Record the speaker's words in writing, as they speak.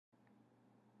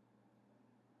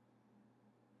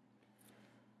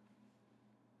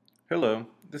Hello,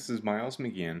 this is Miles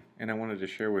McGeehan, and I wanted to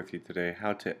share with you today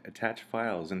how to attach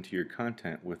files into your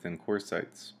content within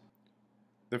CourseSites.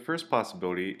 The first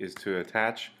possibility is to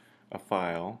attach a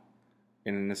file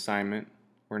in an assignment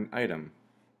or an item.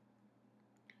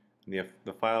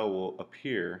 The file will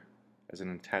appear as an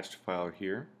attached file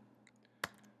here.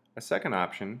 A second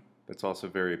option that's also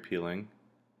very appealing,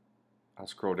 I'll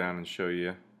scroll down and show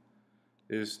you,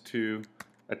 is to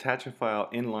attach a file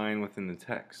in line within the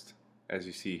text, as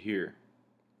you see here.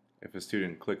 If a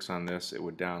student clicks on this, it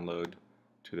would download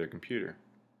to their computer.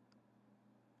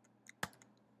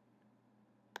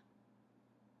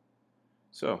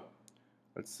 So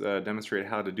let's demonstrate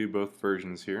how to do both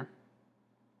versions here.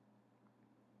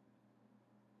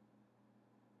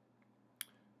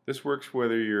 This works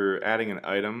whether you're adding an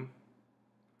item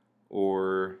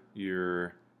or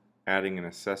you're adding an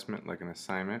assessment like an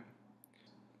assignment.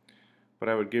 But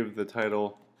I would give the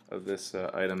title of this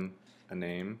item a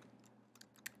name.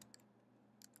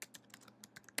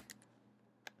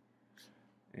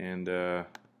 And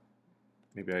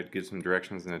maybe I'd give some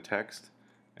directions in the text.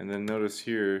 And then notice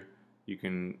here you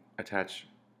can attach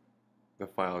the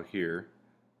file here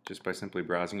just by simply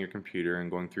browsing your computer and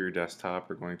going through your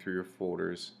desktop or going through your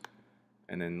folders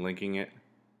and then linking it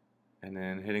and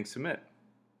then hitting submit.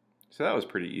 So that was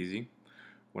pretty easy.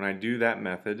 When I do that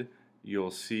method,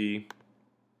 you'll see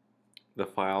the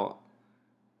file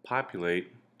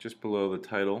populate just below the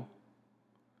title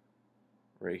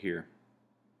right here.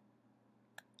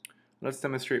 Let's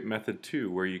demonstrate method 2,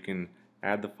 where you can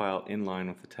add the file in line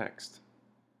with the text.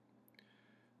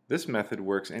 This method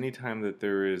works anytime that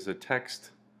there is a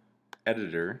text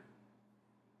editor.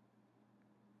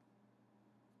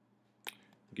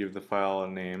 Give the file a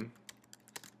name.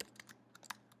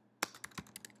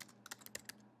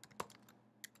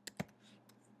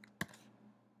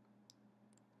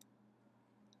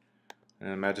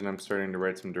 And imagine I'm starting to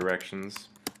write some directions.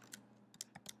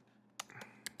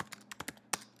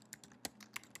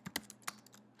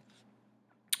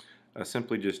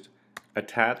 Simply just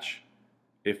attach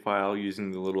a file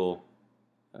using the little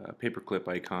paperclip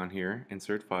icon here,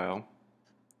 insert file,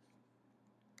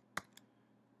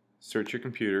 search your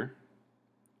computer,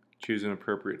 choose an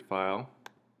appropriate file.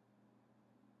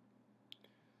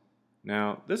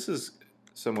 Now this is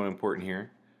somewhat important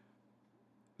here.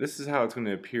 This is how it's going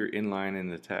to appear inline in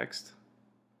the text.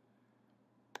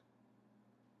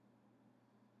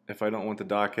 If I don't want the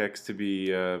docx to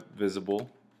be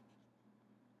visible,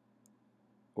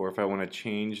 or if I want to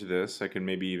change this, I can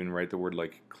maybe even write the word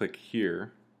like click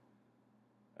here.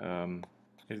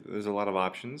 There's a lot of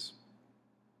options.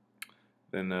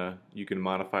 Then you can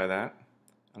modify that.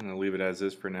 I'm going to leave it as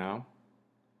is for now.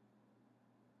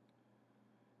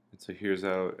 And so here's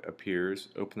how it appears.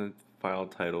 Open the file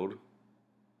titled.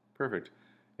 Perfect.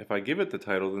 If I give it the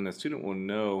title, then the student will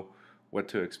know what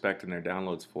to expect in their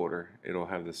downloads folder. It'll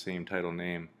have the same title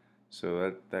name.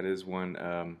 So that is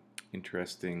one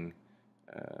interesting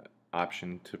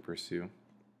option to pursue.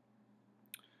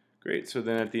 Great, so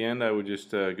then at the end I would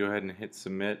just go ahead and hit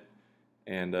submit,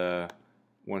 and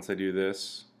once I do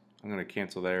this, I'm going to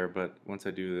cancel there, but once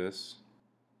I do this,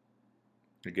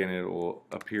 again it will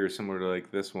appear similar to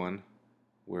like this one,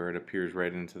 where it appears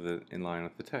right into the in line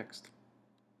with the text.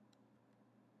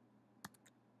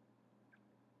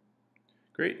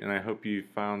 Great, and I hope you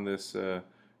found this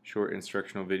short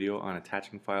instructional video on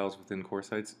attaching files within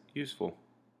CourseSites useful.